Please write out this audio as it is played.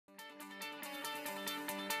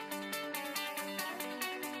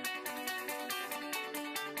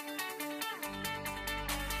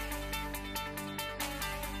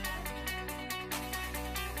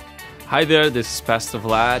Hi there, this is Pastor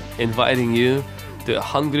Vlad inviting you to a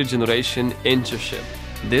Hungry Generation Internship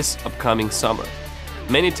this upcoming summer.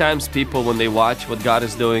 Many times people, when they watch what God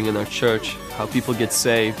is doing in our church, how people get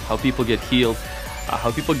saved, how people get healed,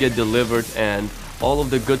 how people get delivered, and all of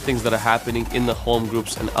the good things that are happening in the home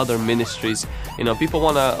groups and other ministries, people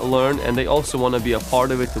want to learn, and they also want to be a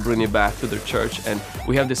part of it to bring it back to their church. And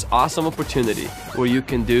we have this awesome opportunity where you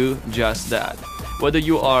can do just that. Whether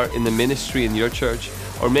you are in the ministry in your church,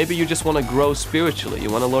 or maybe you just want to grow spiritually,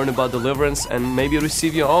 you want to learn about deliverance and maybe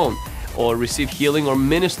receive your own, or receive healing or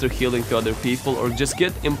minister healing to other people, or just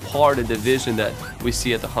get imparted the vision that we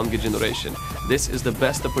see at the Hungry Generation. This is the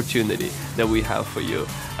best opportunity that we have for you.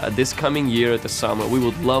 This coming year at the summer, we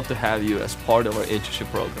would love to have you as part of our internship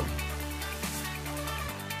program.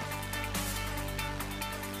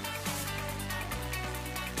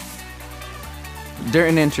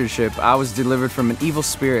 During internship, I was delivered from an evil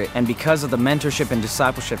spirit, and because of the mentorship and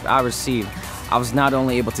discipleship I received, I was not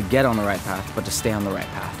only able to get on the right path, but to stay on the right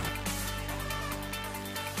path.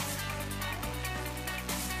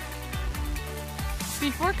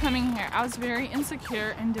 Before coming here, I was very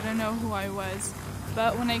insecure and didn't know who I was.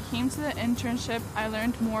 But when I came to the internship, I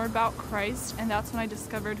learned more about Christ, and that's when I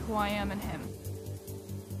discovered who I am in Him.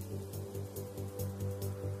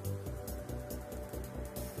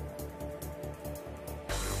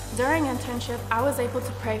 During internship, I was able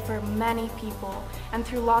to pray for many people, and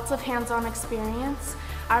through lots of hands-on experience,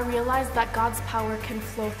 I realized that God's power can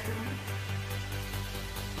flow through me.